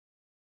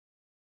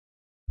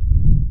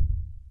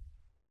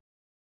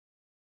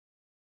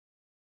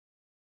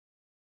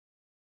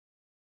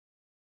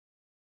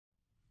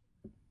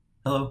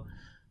Hello,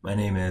 my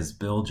name is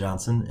Bill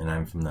Johnson and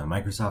I'm from the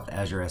Microsoft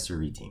Azure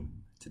SRE team.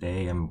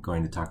 Today I'm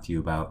going to talk to you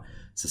about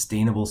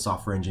sustainable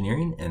software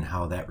engineering and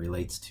how that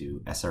relates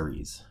to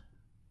SREs.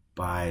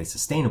 By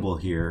sustainable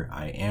here,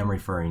 I am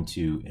referring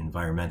to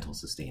environmental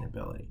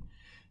sustainability.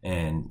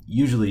 And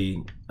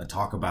usually a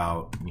talk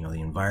about the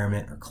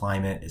environment or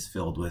climate is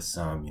filled with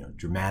some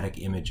dramatic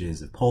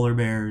images of polar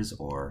bears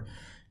or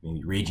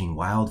maybe raging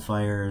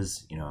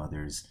wildfires.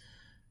 There's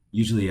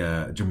usually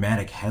a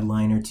dramatic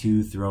headline or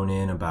two thrown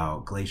in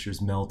about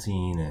glaciers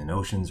melting and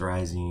oceans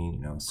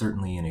rising,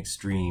 certainly an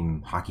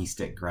extreme hockey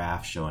stick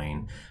graph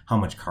showing how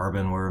much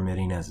carbon we're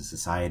emitting as a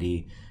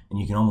society. And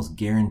you can almost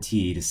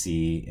guarantee to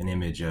see an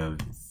image of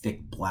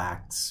thick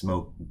black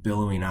smoke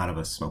billowing out of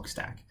a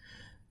smokestack.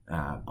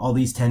 All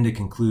these tend to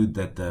conclude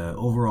that the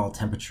overall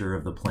temperature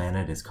of the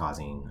planet is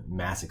causing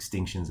mass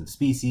extinctions of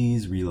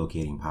species,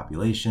 relocating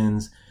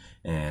populations,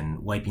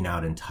 and wiping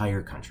out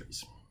entire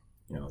countries.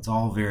 It's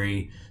all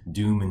very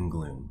doom and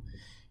gloom.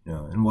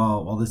 And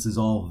while this is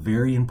all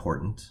very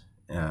important,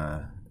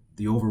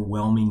 the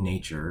overwhelming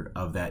nature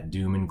of that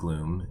doom and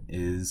gloom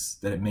is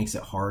that it makes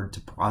it hard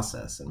to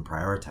process and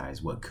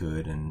prioritize what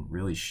could and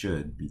really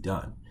should be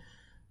done.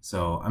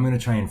 So I'm going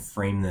to try and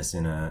frame this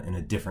in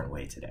a different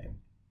way today.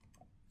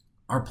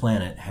 Our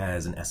planet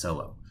has an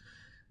SLO.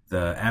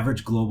 The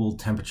average global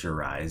temperature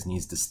rise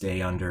needs to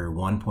stay under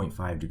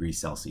 1.5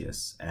 degrees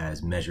Celsius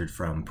as measured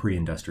from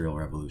pre-industrial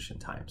revolution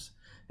times.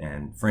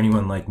 And for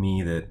anyone like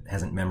me that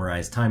hasn't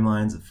memorized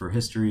timelines for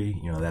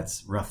history,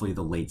 that's roughly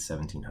the late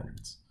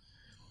 1700s.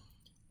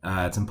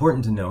 It's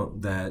important to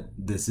note that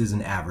this is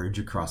an average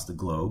across the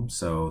globe,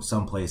 so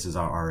some places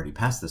are already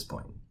past this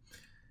point.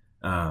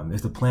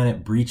 If the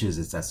planet breaches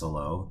its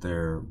SLO,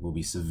 there will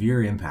be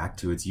severe impact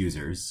to its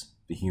users,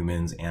 the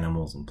humans,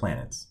 animals, and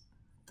planets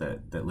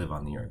that live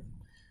on the Earth.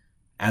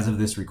 As of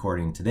this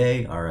recording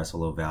today, our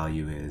SLO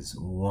value is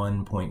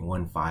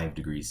 1.15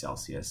 degrees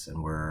Celsius,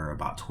 and we're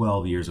about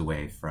 12 years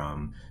away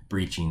from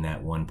breaching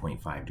that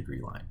 1.5 degree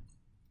line.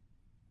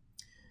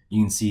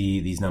 You can see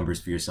these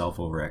numbers for yourself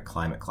over at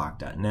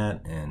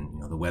climateclock.net,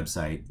 and the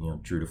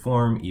website, true to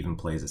form, even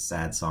plays a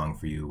sad song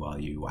for you while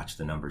you watch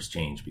the numbers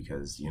change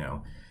because,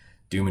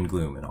 doom and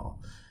gloom and all.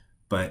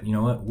 But you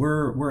know what?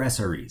 We're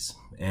SREs,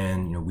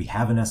 and we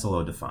have an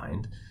SLO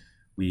defined.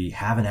 We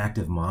have an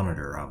active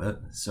monitor of it,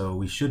 so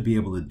we should be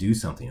able to do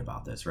something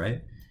about this,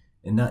 right?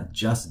 And not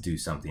just do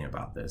something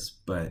about this,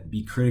 but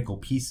be critical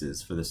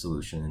pieces for the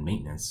solution and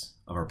maintenance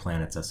of our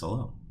planet's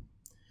SLO.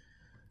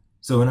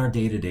 So in our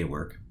day-to-day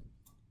work,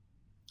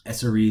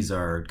 SREs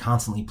are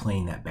constantly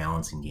playing that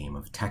balancing game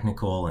of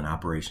technical and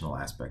operational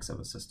aspects of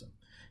a system.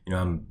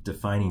 I'm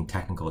defining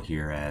technical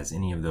here as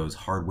any of those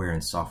hardware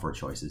and software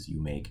choices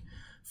you make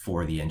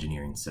for the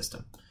engineering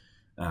system.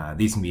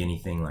 These can be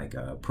anything like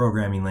a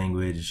programming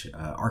language,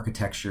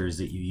 architectures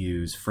that you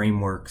use,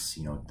 frameworks,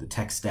 the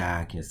tech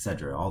stack,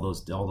 etc. All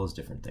those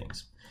different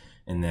things.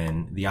 And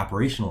then the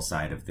operational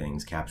side of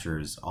things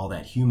captures all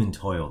that human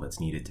toil that's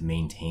needed to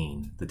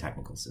maintain the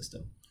technical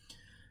system.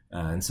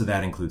 And so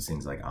that includes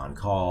things like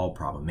on-call,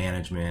 problem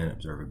management,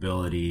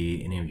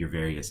 observability, any of your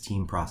various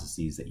team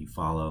processes that you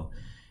follow.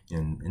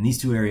 And these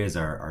two areas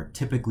are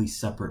typically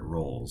separate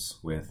roles,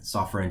 with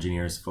software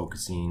engineers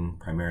focusing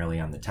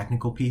primarily on the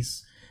technical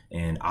piece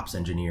and ops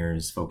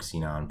engineers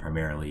focusing on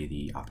primarily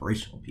the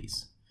operational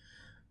piece.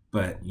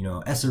 But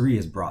SRE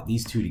has brought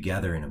these two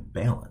together in a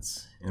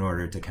balance in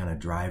order to kind of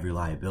drive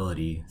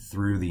reliability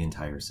through the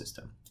entire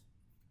system.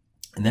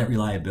 And that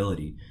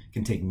reliability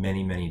can take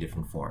many, many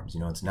different forms.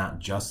 It's not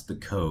just the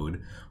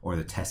code or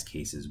the test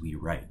cases we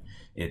write.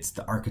 It's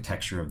the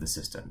architecture of the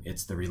system.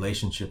 It's the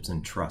relationships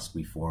and trust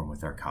we form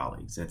with our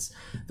colleagues. It's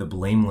the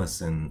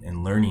blameless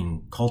and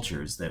learning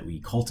cultures that we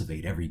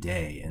cultivate every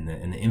day, and the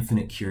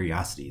infinite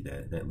curiosity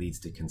that leads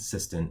to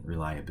consistent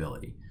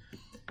reliability.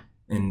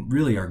 And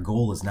really, our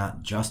goal is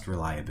not just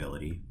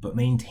reliability, but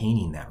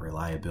maintaining that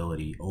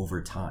reliability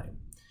over time.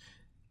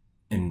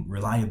 And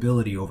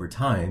reliability over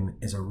time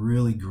is a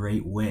really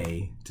great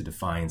way to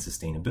define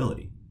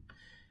sustainability.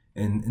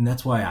 And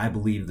that's why I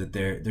believe that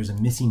there's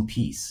a missing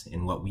piece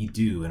in what we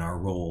do in our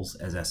roles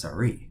as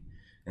SRE,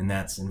 and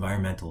that's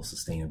environmental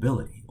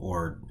sustainability,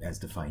 or as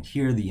defined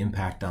here, the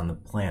impact on the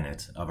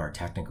planet of our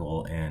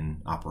technical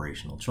and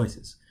operational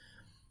choices.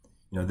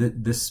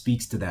 This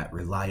speaks to that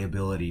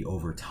reliability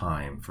over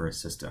time for a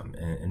system,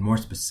 and more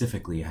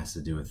specifically it has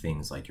to do with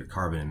things like your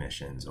carbon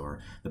emissions, or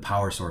the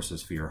power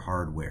sources for your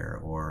hardware,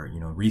 or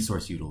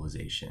resource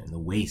utilization, the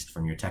waste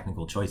from your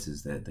technical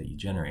choices that you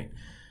generate.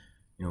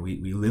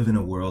 We live in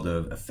a world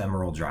of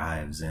ephemeral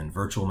drives and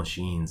virtual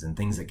machines and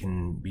things that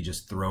can be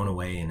just thrown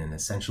away in an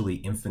essentially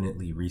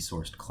infinitely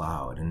resourced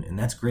cloud, and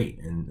that's great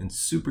and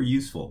super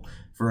useful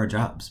for our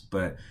jobs,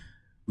 but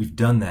we've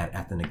done that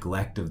at the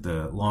neglect of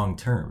the long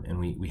term, and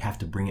we have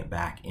to bring it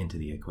back into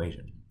the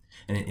equation.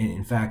 And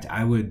in fact,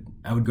 I would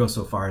go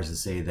so far as to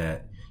say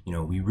that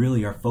we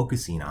really are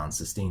focusing on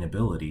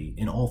sustainability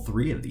in all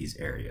three of these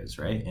areas,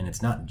 right? And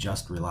it's not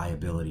just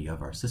reliability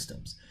of our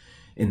systems.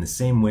 in the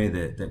same way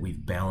that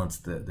we've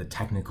balanced the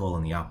technical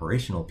and the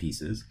operational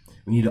pieces,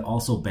 we need to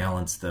also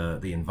balance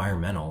the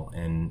environmental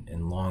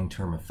and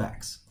long-term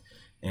effects.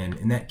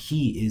 And that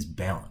key is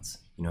balance.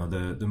 You know,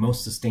 the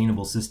most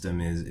sustainable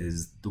system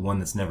is the one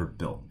that's never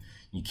built.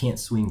 You can't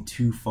swing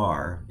too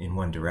far in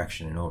one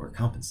direction and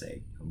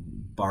overcompensate.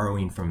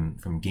 Borrowing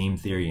from game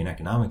theory and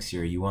economics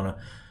here, you want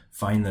to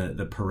find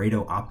the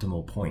Pareto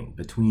optimal point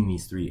between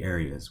these three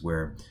areas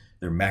where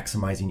they're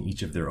maximizing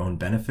each of their own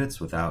benefits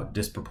without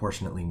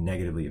disproportionately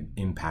negatively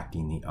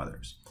impacting the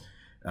others.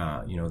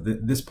 You know,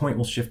 this point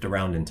will shift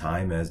around in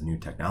time as new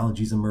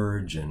technologies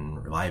emerge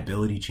and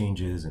reliability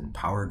changes and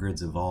power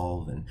grids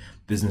evolve and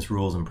business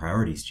rules and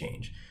priorities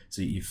change.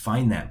 So you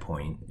find that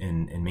point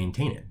and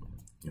maintain it.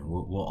 You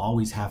know, we'll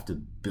always have to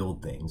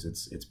build things.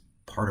 It's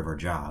part of our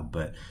job,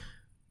 but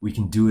we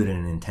can do it in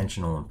an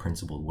intentional and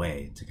principled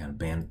way to kind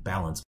of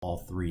balance all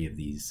three of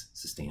these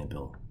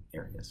sustainable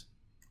areas.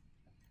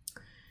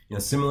 You know,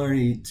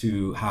 similarly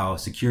to how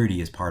security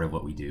is part of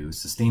what we do,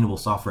 sustainable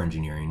software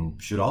engineering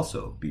should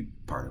also be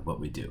part of what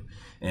we do.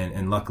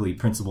 And luckily,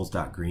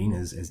 principles.green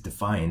has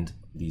defined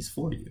these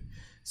for you.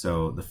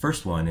 So the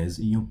first one is,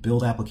 you know,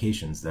 build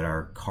applications that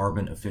are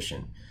carbon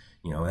efficient.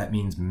 You know, that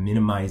means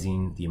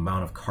minimizing the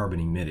amount of carbon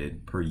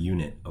emitted per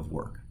unit of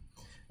work.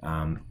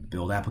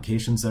 Build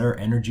applications that are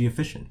energy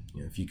efficient.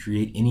 You know, if you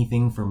create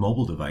anything for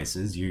mobile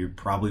devices, you're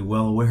probably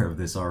well aware of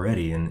this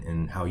already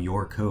and how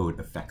your code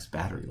affects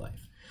battery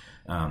life.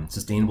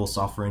 Sustainable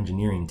software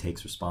engineering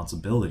takes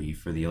responsibility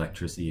for the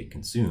electricity it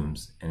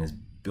consumes and is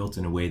built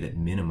in a way that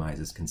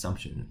minimizes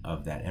consumption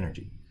of that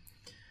energy.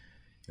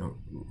 You know,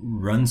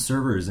 run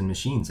servers and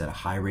machines at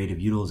a high rate of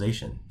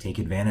utilization. Take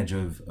advantage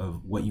of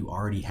what you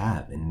already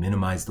have and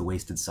minimize the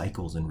wasted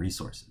cycles and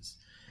resources.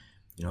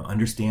 You know,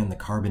 understand the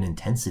carbon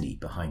intensity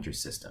behind your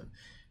system.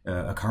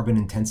 A carbon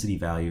intensity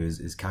value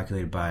is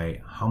calculated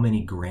by how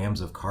many grams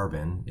of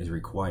carbon is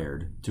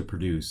required to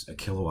produce a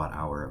kilowatt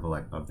hour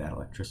of that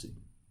electricity.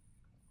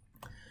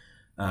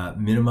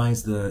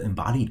 Minimize the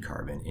embodied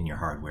carbon in your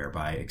hardware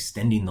by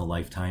extending the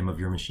lifetime of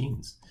your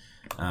machines.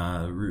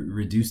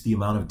 Reduce the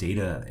amount of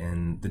data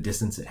and the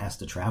distance it has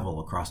to travel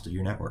across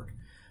your network.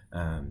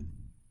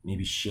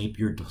 Maybe shape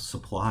your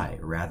supply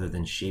rather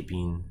than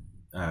shaping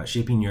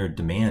your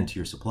demand to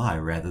your supply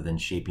rather than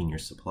shaping your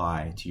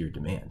supply to your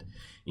demand.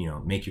 You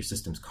know, make your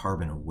systems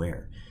carbon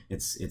aware.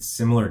 It's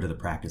similar to the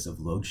practice of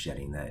load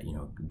shedding that, you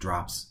know,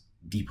 drops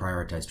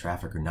deprioritized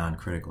traffic or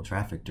non-critical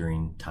traffic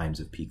during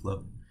times of peak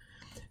load.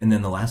 And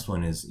then the last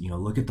one is, you know,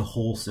 look at the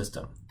whole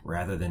system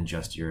rather than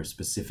just your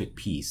specific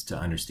piece to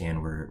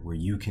understand where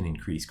you can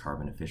increase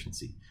carbon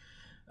efficiency.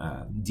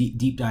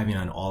 Deep diving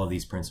on all of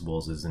these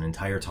principles is an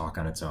entire talk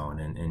on its own,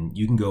 and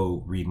you can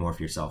go read more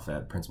for yourself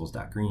at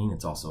principles.green.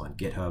 It's also on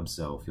GitHub,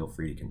 so feel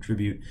free to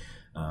contribute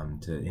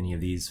to any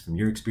of these from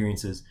your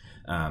experiences.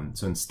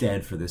 So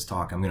instead, for this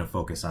talk, I'm going to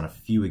focus on a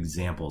few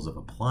examples of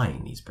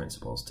applying these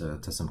principles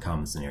to some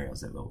common scenarios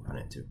that we'll run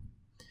into.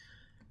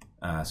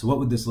 So what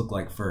would this look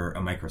like for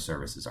a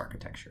microservices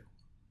architecture?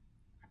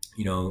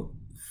 You know,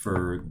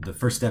 for the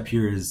first step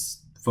here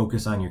is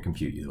focus on your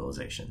compute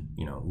utilization.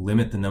 You know,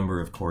 limit the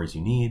number of cores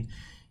you need,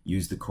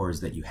 use the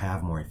cores that you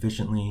have more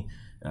efficiently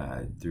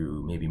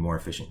through maybe more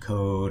efficient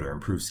code or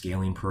improved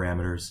scaling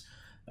parameters.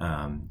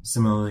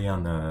 Similarly,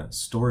 on the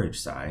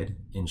storage side,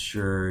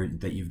 ensure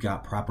that you've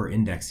got proper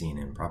indexing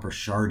and proper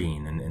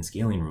sharding and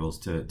scaling rules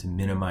to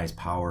minimize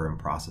power and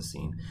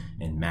processing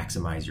and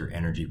maximize your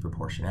energy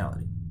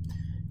proportionality.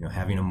 You know,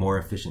 having a more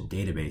efficient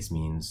database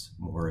means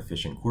more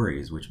efficient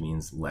queries, which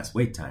means less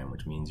wait time,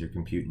 which means your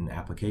compute and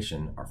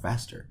application are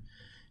faster.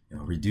 You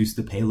know, reduce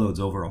the payloads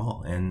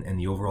overall and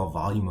the overall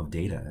volume of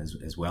data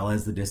as well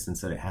as the distance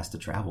that it has to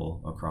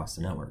travel across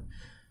the network.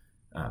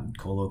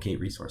 Co-locate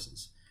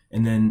resources.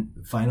 And then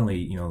finally,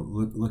 you know,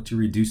 look to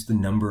reduce the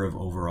number of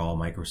overall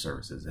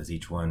microservices as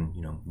each one,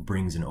 you know,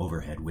 brings an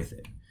overhead with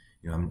it.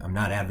 You know, I'm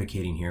not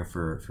advocating here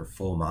for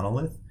full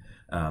monolith,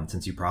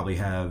 since you probably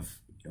have,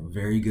 you know,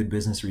 very good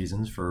business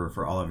reasons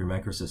for all of your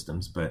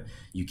microsystems, but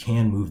you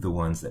can move the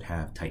ones that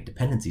have tight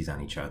dependencies on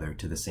each other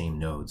to the same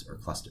nodes or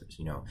clusters.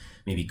 You know,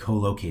 maybe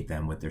co-locate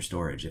them with their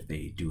storage if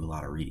they do a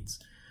lot of reads.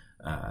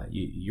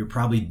 You're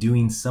probably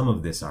doing some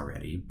of this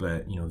already,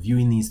 but, you know,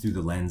 viewing these through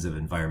the lens of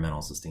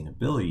environmental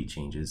sustainability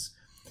changes,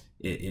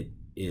 it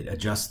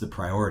adjusts the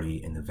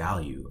priority and the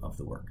value of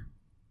the work.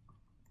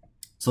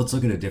 So let's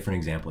look at a different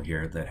example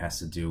here that has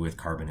to do with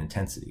carbon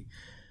intensity.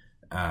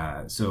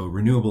 So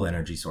renewable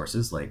energy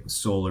sources like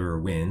solar or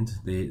wind,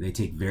 they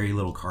take very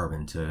little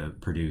carbon to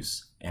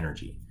produce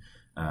energy.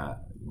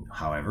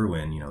 However,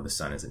 when, you know, the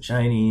sun isn't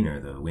shining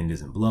or the wind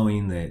isn't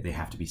blowing, they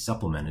have to be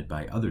supplemented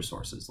by other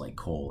sources like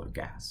coal or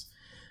gas.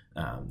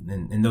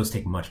 And those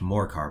take much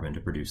more carbon to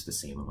produce the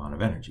same amount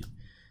of energy.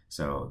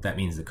 So that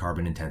means the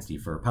carbon intensity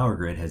for a power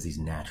grid has these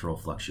natural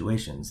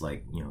fluctuations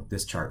like, you know,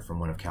 this chart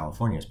from one of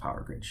California's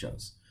power grid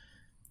shows.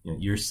 You know,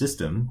 your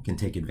system can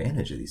take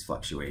advantage of these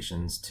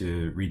fluctuations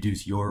to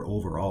reduce your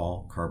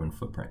overall carbon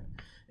footprint.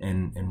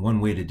 And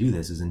one way to do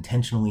this is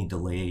intentionally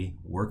delay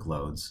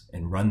workloads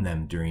and run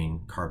them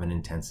during carbon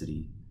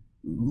intensity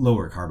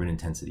lower carbon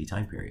intensity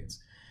time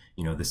periods.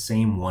 The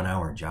same 1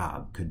 hour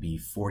job could be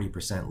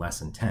 40%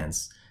 less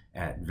intense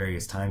at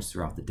various times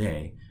throughout the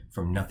day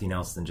from nothing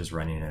else than just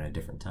running at a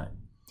different time.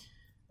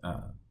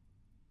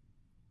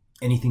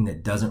 Anything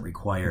that doesn't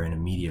require an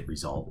immediate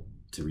result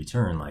to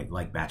return,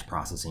 like batch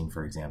processing,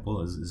 for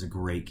example, is a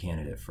great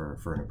candidate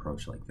for an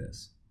approach like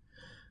this.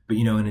 But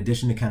in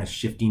addition to kind of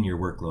shifting your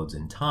workloads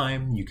in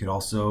time, you could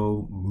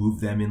also move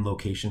them in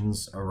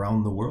locations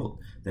around the world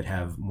that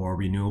have more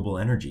renewable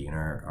energy and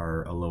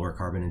are a lower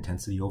carbon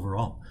intensity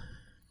overall.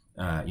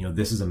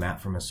 This is a map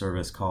from a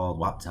service called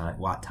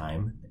Watt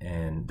Time,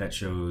 and that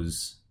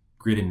shows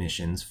grid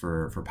emissions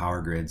for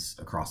power grids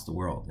across the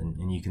world.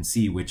 And you can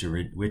see which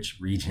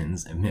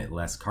regions emit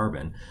less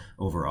carbon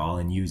overall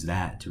and use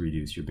that to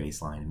reduce your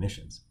baseline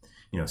emissions.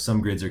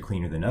 Some grids are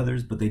cleaner than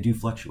others, but they do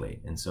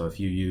fluctuate. And so if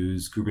you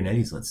use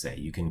Kubernetes, let's say,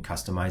 you can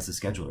customize the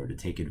scheduler to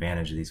take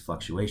advantage of these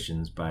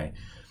fluctuations by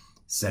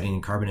setting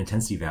carbon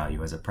intensity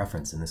value as a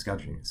preference in the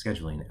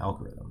scheduling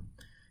algorithm.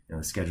 The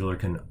scheduler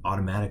can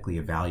automatically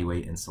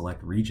evaluate and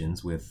select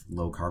regions with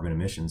low carbon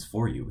emissions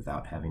for you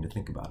without having to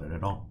think about it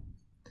at all.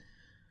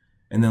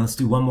 And then let's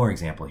do one more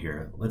example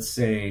here. Let's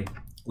say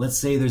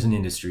there's an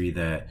industry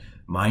that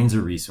mines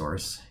a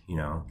resource,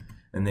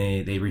 and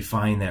they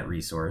refine that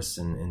resource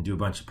and do a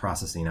bunch of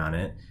processing on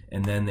it,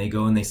 and then they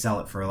go and they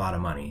sell it for a lot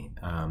of money.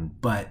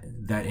 But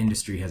that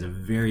industry has a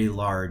very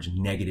large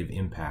negative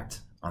impact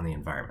on the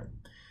environment.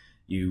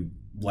 You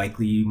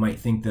likely might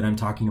think that I'm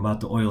talking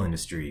about the oil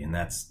industry, and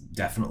that's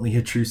definitely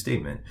a true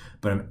statement,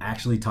 but I'm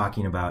actually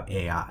talking about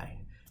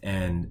AI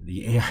and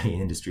the AI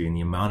industry and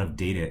the amount of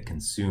data it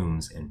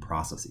consumes and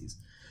processes.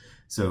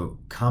 So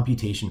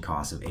computation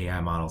costs of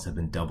AI models have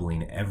been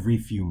doubling every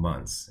few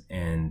months,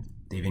 and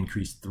they've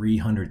increased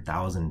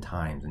 300,000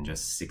 times in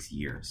just 6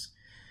 years.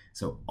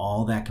 So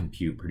all that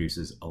compute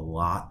produces a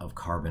lot of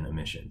carbon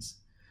emissions.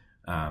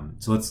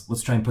 So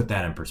let's try and put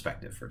that in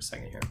perspective for a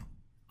second here.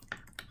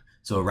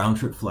 So a round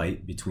trip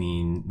flight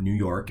between New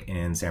York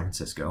and San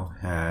Francisco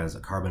has a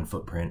carbon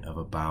footprint of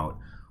about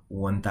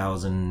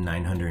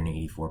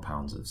 1,984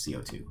 pounds of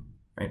CO2,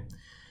 right?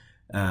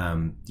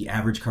 The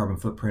average carbon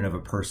footprint of a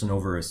person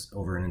over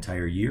an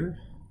entire year,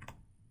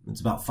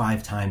 it's about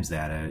 5 times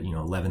that at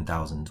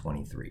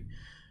 11,023.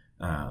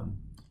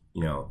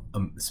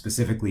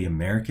 Specifically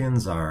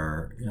Americans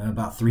are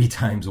about 3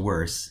 times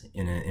worse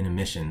in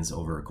emissions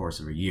over a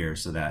course of a year,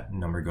 so that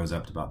number goes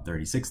up to about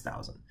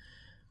 36,000.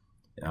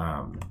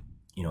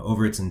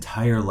 Over its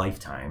entire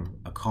lifetime,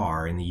 a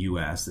car in the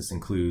US, this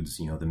includes,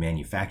 the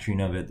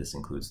manufacturing of it, this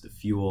includes the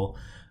fuel,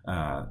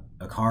 a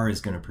car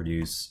is going to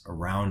produce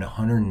around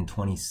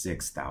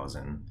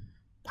 126,000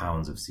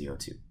 pounds of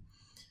CO2.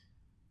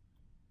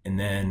 And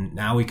then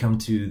now we come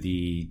to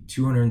the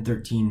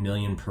 213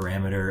 million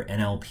parameter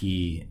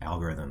NLP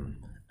algorithm.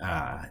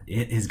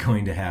 It is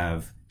going to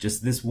have,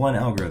 just this one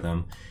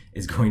algorithm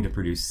is going to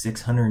produce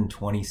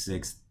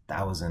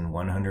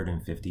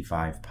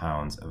 626,155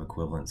 pounds of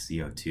equivalent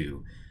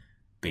CO2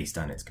 based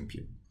on its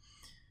compute.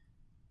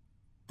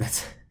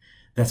 That's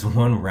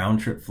one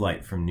round trip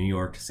flight from New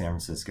York to San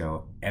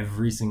Francisco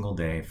every single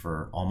day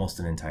for almost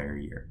an entire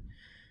year.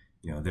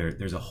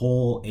 There's a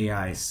whole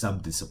AI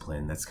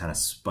subdiscipline that's kind of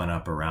spun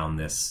up around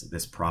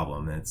this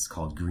problem, and it's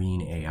called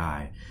green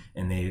AI,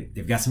 and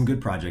they've got some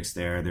good projects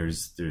there.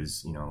 There's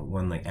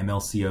one like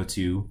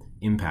MLCO2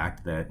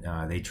 impact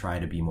that they try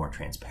to be more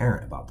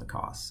transparent about the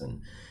costs,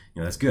 and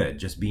that's good.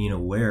 Just being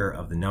aware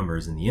of the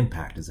numbers and the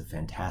impact is a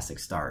fantastic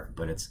start,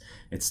 but it's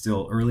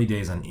still early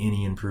days on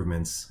any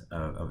improvements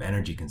of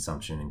energy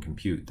consumption and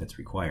compute that's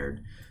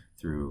required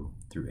through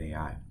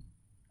AI.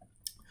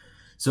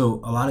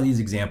 So a lot of these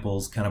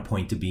examples kind of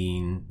point to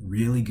being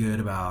really good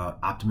about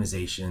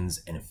optimizations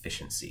and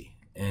efficiency.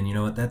 And you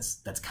know what,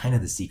 that's kind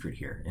of the secret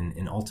here,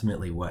 and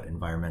ultimately what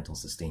environmental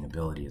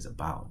sustainability is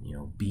about,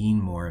 being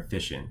more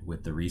efficient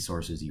with the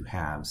resources you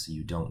have so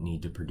you don't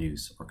need to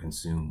produce or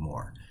consume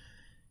more.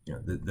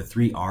 The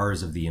 3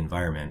 R's of the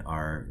environment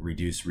are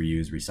reduce,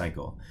 reuse,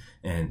 recycle.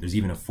 And there's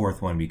even a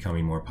 4th one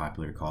becoming more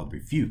popular called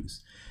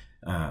refuse.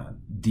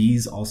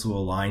 These also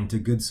align to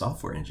good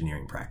software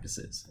engineering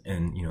practices,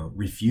 and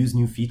refuse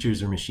new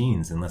features or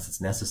machines unless it's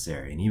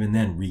necessary, and even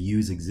then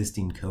reuse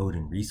existing code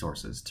and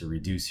resources to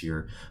reduce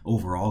your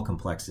overall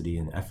complexity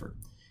and effort.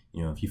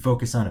 If you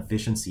focus on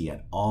efficiency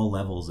at all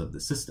levels of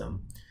the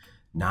system,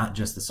 not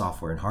just the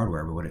software and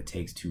hardware, but what it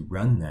takes to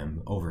run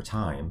them over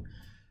time,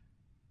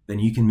 then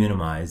you can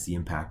minimize the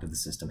impact of the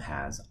system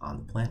has on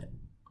the planet.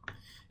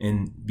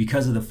 And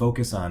because of the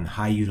focus on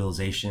high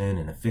utilization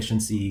and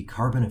efficiency,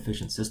 carbon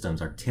efficient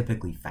systems are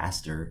typically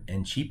faster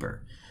and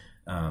cheaper.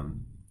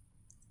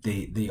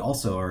 They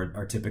also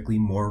are typically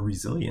more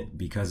resilient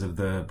because of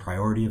the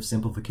priority of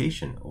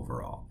simplification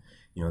overall.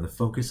 The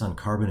focus on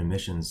carbon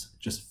emissions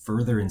just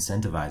further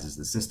incentivizes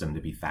the system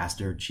to be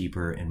faster,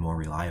 cheaper, and more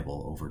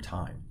reliable over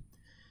time.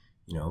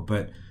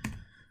 But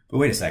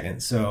wait a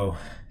second, so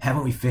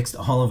haven't we fixed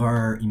all of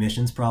our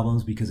emissions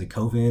problems because of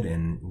COVID,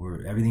 and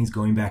everything's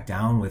going back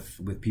down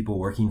with people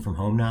working from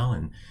home now?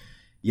 And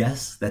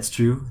Yes, that's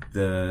true.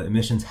 The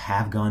emissions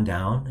have gone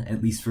down,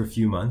 at least for a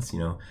few months.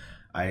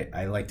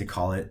 I like to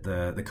call it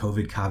the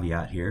COVID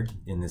caveat here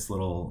in this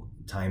little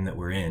time that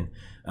we're in.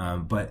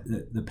 But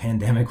the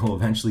pandemic will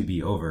eventually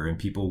be over and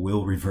people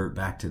will revert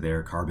back to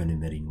their carbon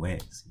emitting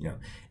ways,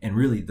 And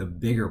really the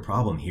bigger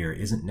problem here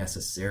isn't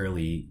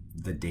necessarily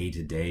the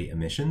day-to-day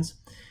emissions.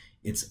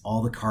 It's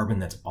all the carbon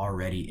that's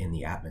already in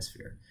the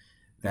atmosphere.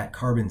 That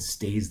carbon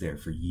stays there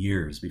for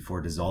years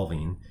before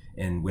dissolving,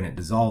 and when it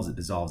dissolves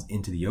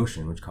into the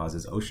ocean, which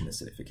causes ocean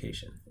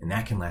acidification, and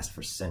that can last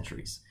for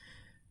centuries.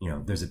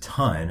 There's a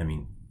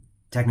ton,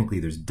 technically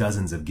there's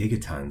dozens of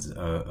gigatons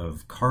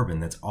of carbon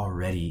that's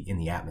already in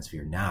the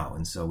atmosphere now,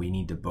 and so we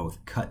need to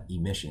both cut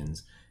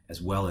emissions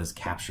as well as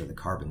capture the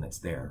carbon that's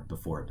there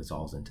before it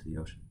dissolves into the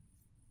ocean.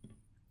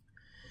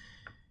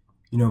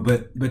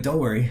 But don't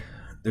worry.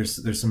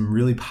 There's some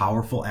really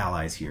powerful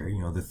allies here.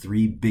 The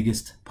three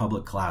biggest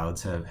public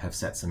clouds have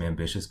set some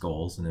ambitious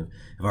goals and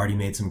have already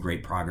made some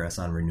great progress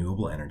on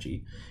renewable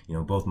energy.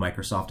 Both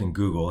Microsoft and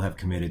Google have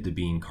committed to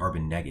being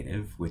carbon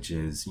negative, which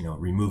is,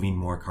 removing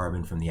more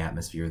carbon from the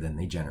atmosphere than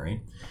they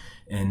generate.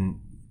 And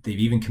they've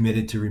even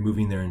committed to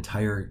removing their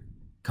entire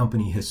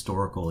company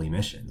historical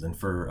emissions. And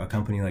for a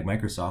company like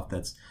Microsoft,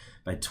 that's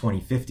by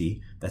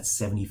 2050, that's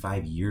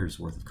 75 years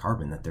worth of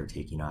carbon that they're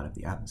taking out of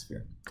the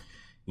atmosphere.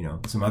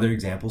 Some other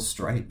examples,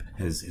 Stripe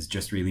has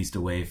just released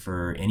a way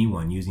for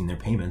anyone using their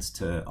payments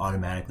to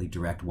automatically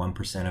direct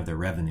 1% of their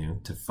revenue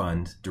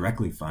to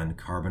directly fund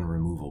carbon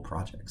removal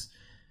projects.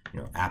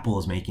 Apple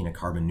is making a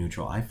carbon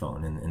neutral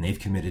iPhone, and they've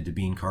committed to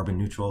being carbon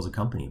neutral as a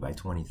company by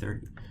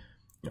 2030.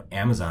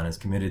 Amazon is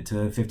committed to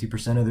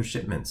 50% of their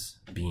shipments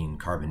being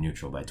carbon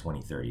neutral by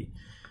 2030.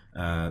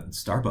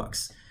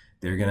 Starbucks,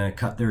 they're going to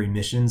cut their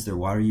emissions, their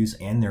water use,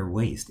 and their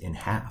waste in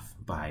half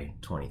by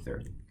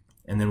 2030.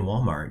 And then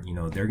Walmart,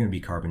 they're going to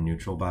be carbon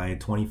neutral by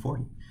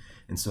 2040.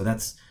 And so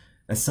that's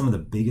some of the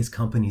biggest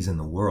companies in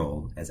the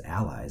world as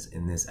allies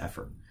in this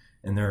effort.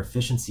 And there are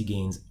efficiency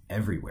gains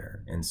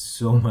everywhere and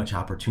so much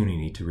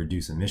opportunity to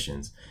reduce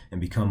emissions and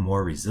become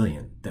more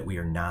resilient that we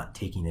are not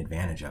taking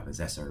advantage of as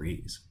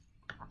SREs.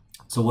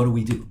 So what do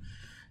we do?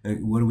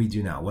 What do we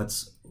do now?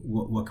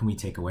 What can we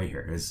take away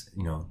here?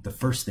 The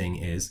first thing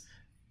is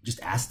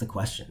just ask the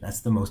question.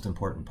 That's the most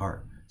important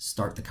part.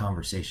 Start the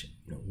conversation.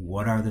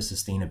 What are the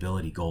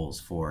sustainability goals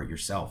for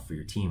yourself, for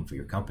your team, for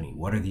your company?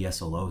 What are the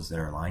SLOs that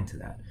are aligned to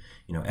that?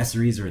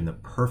 SREs are in the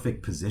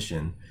perfect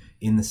position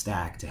in the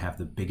stack to have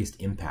the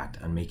biggest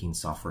impact on making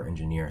software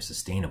engineers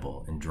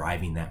sustainable and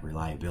driving that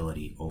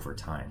reliability over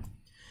time.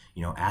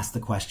 Ask the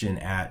question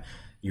at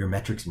your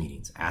metrics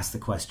meetings, ask the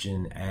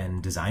question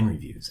and design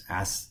reviews,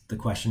 ask the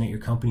question at your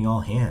company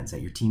all hands,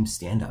 at your team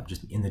stand up,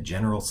 just in the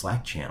general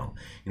Slack channel,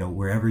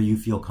 wherever you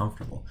feel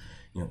comfortable.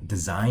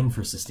 Design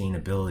for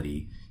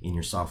sustainability in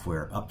your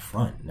software up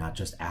front, not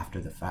just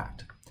after the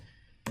fact.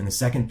 And the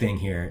second thing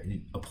here,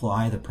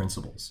 apply the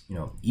principles.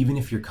 Even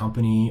if your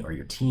company or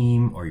your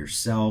team or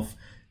yourself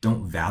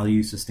don't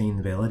value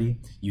sustainability,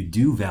 you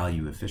do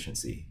value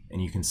efficiency, and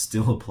you can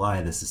still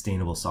apply the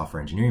sustainable software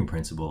engineering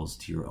principles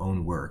to your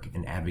own work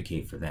and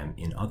advocate for them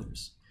in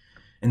others.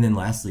 And then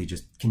lastly,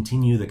 just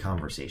continue the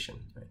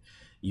conversation.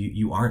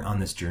 You aren't on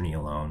this journey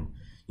alone.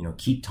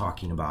 Keep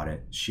talking about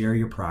it, share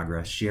your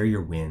progress, share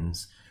your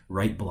wins,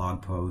 write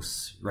blog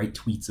posts, write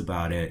tweets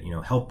about it,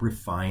 help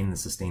refine the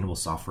sustainable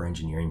software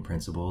engineering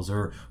principles,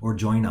 or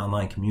join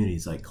online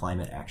communities like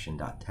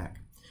climateaction.tech.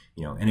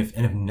 And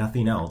if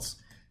nothing else,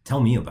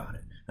 tell me about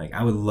it.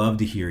 I would love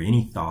to hear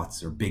any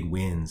thoughts or big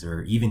wins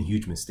or even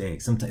huge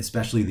mistakes, sometimes,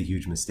 especially the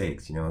huge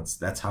mistakes.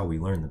 That's how we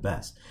learn the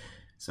best.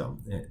 So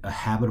a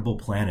habitable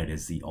planet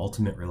is the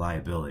ultimate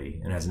reliability.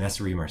 And as an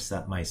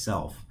SRE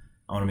myself,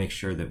 I want to make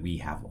sure that we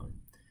have one.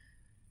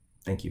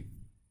 Thank you.